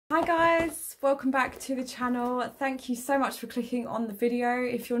Hi guys, welcome back to the channel. Thank you so much for clicking on the video.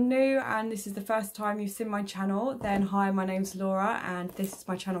 If you're new and this is the first time you've seen my channel, then hi, my name's Laura and this is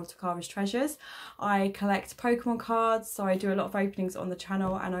my channel Takara's Treasures. I collect Pokemon cards, so I do a lot of openings on the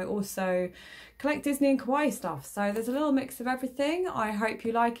channel, and I also collect Disney and Kawaii stuff. So there's a little mix of everything. I hope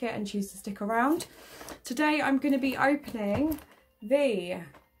you like it and choose to stick around. Today I'm going to be opening the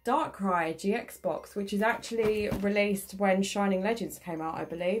Darkrai GX box, which is actually released when Shining Legends came out, I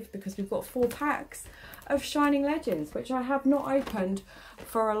believe, because we've got 4 packs of Shining Legends, which I have not opened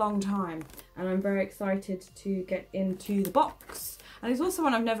for a long time, and I'm very excited to get into the box. And it's also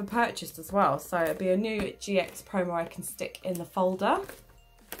one I've never purchased as well, so it'll be a new GX promo I can stick in the folder.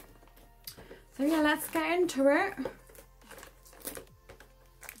 So yeah, let's get into it.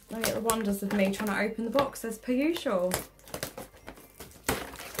 Look at the wonders of me trying to open the box as per usual.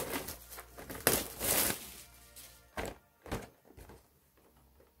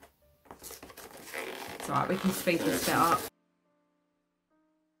 Right, we can speed this bit up.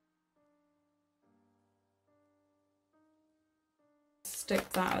 Stick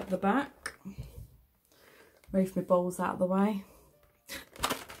that at the back. Move my balls out of the way.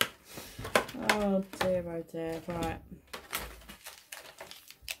 Oh dear, right.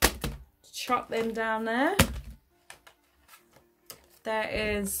 Chuck them down there. There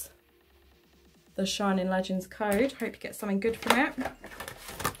is the Shining Legends code. Hope you get something good from it.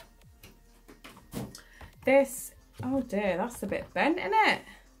 This, oh dear, that's a bit bent, isn't it?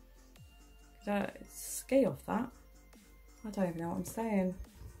 Ski off that. I don't even know what I'm saying.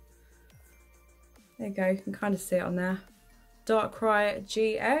 There you go, you can kind of see it on there. Darkrai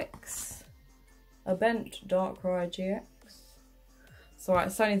GX. A bent Darkrai GX. It's alright,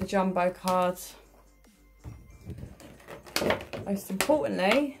 it's only the jumbo card. Most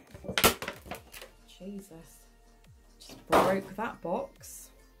importantly, Jesus, just broke that box.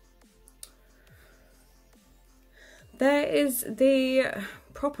 There is the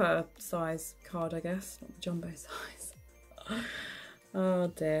proper size card, I guess, not the jumbo size. Oh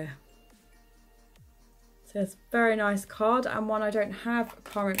dear. So it's a very nice card and one I don't have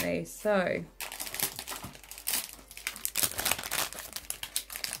currently, so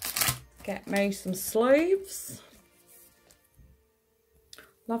get me some sleeves.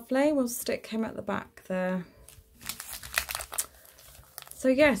 Lovely, we'll stick him at the back there. So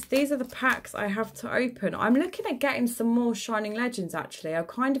yes, these are the packs I have to open. I'm looking at getting some more Shining Legends actually. I've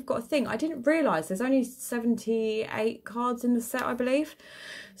kind of got a thing. I didn't realise there's only 78 cards in the set, I believe.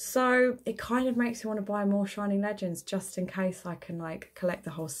 So it kind of makes me want to buy more Shining Legends just in case I can like collect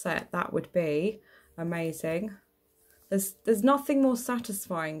the whole set. That would be amazing. There's nothing more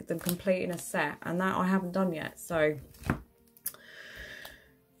satisfying than completing a set, and that I haven't done yet. So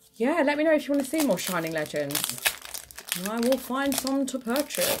yeah, let me know if you want to see more Shining Legends. I will find some to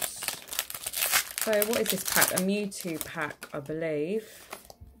purchase. So what is this pack? A Mewtwo pack, I believe.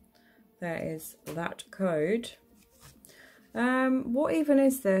 There is that code. What even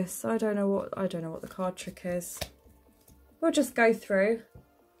is this? I don't know what the card trick is. We'll just go through.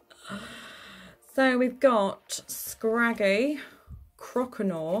 So we've got Scraggy,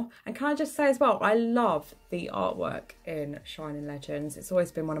 Croconaw, and can I just say as well, I love the artwork in Shining Legends. It's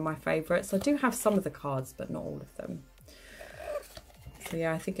always been one of my favourites. I do have some of the cards, but not all of them. So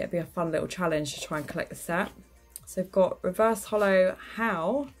yeah, I think it'd be a fun little challenge to try and collect the set. So we've got Reverse Holo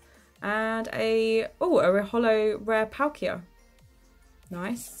How and a Holo Rare Palkia.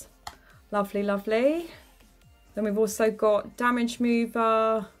 Nice. Lovely, lovely. Then we've also got Damage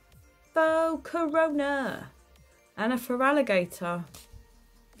Mover, Corona, and a Feraligatr.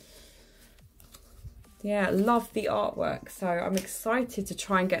 Yeah, love the artwork. So I'm excited to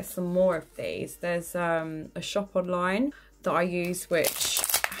try and get some more of these. There's a shop online that I use which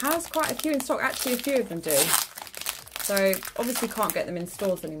has quite a few in stock. Actually, a few of them do. So obviously can't get them in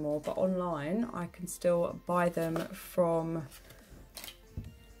stores anymore, but online I can still buy them from,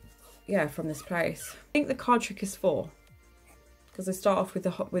 yeah, from this place. I think the card trick is 4 because they start off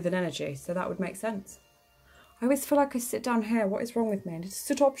with an energy, so that would make sense. I always feel like I sit down here. What is wrong with me? I need to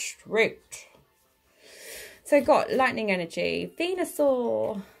sit up straight. So we've got Lightning Energy,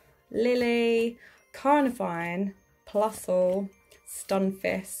 Venusaur, Lily, Carnivine, Plusle,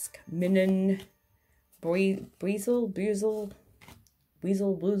 Stunfisk, Minun, Weasel,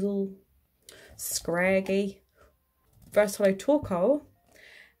 Scraggy, Reverse Holo Torkoal,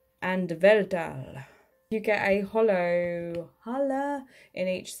 and Veldal. You get a holo in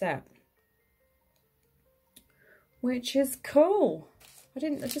each set, which is cool. I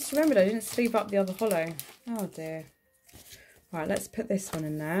just remembered I didn't sleeve up the other holo. Oh dear. Right, let's put this one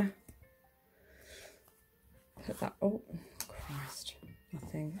in there. Put that, oh Christ.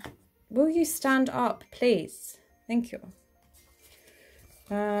 Nothing. Will you stand up, please? Thank you.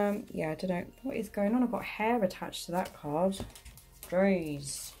 Yeah, I don't know what is going on. I've got hair attached to that card.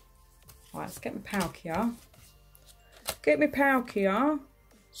 Jeez. Right, let's get my Palkia. Get my Palkia.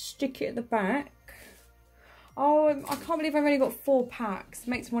 Stick it at the back. Oh, I can't believe I've only got 4 packs.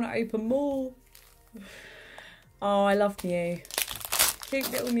 Makes me want to open more. Oh, I love Mew.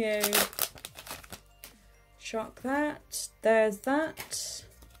 Cute little Mew. Chuck that. There's that.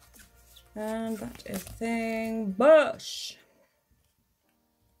 And that is thing. Bush.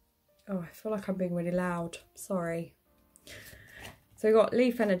 Oh, I feel like I'm being really loud. Sorry. So we've got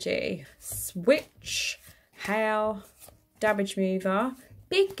Leaf Energy, Switch, Hail, Damage Mover,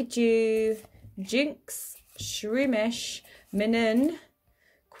 Pikachu, Jinx, Shroomish, Minun,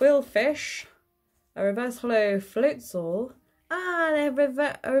 Quillfish, a Reverse Hollow Floatzel, and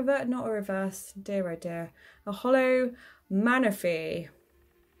not a reverse, dear oh dear, a Hollow Manaphy.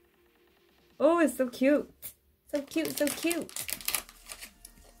 Oh, it's so cute. So cute, so cute.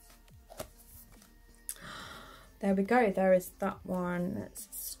 There we go, there is that one. Let's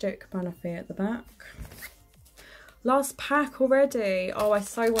stick Manaphy at the back. Last pack already. Oh, I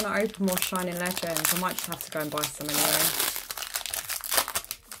so want to open more Shining Legends. I might just have to go and buy some anyway.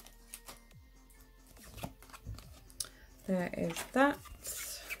 There is that.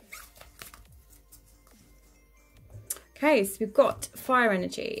 Okay, so we've got Fire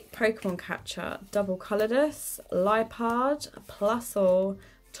Energy, Pokemon Catcher, Double Colorless, Liepard, Plusle,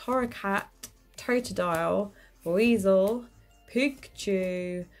 Torracat, Totodile, Weasel,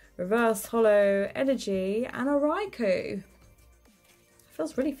 Pikachu, Reverse Hollow Energy, and a Raikou. It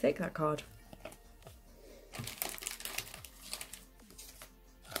feels really thick, that card.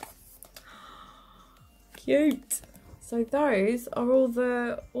 Cute. So those are all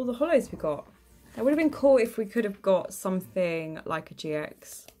the hollows we got. It would have been cool if we could have got something like a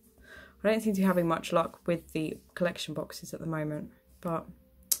GX. I don't seem to be having much luck with the collection boxes at the moment, but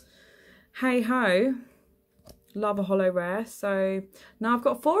hey ho. Love a holo rare, so now I've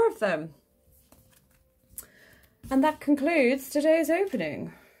got 4 of them. And that concludes today's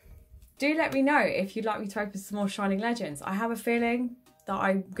opening. Do let me know if you'd like me to open some more Shining Legends. I have a feeling that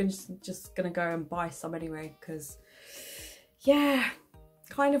I'm just gonna go and buy some anyway, because yeah,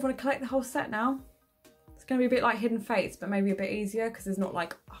 kind of want to collect the whole set now. It's gonna be a bit like Hidden Fates, but maybe a bit easier because there's not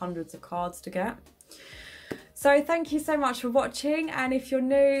like hundreds of cards to get. So thank you so much for watching, and if you're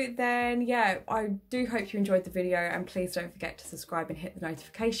new, then yeah, I do hope you enjoyed the video, and please don't forget to subscribe and hit the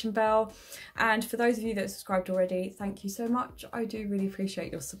notification bell. And for those of you that have subscribed already, thank you so much. I do really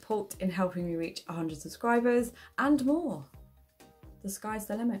appreciate your support in helping me reach 100 subscribers and more. The sky's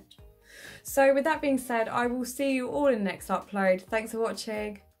the limit. So with that being said, I will see you all in the next upload. Thanks for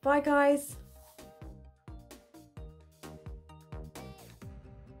watching. Bye guys.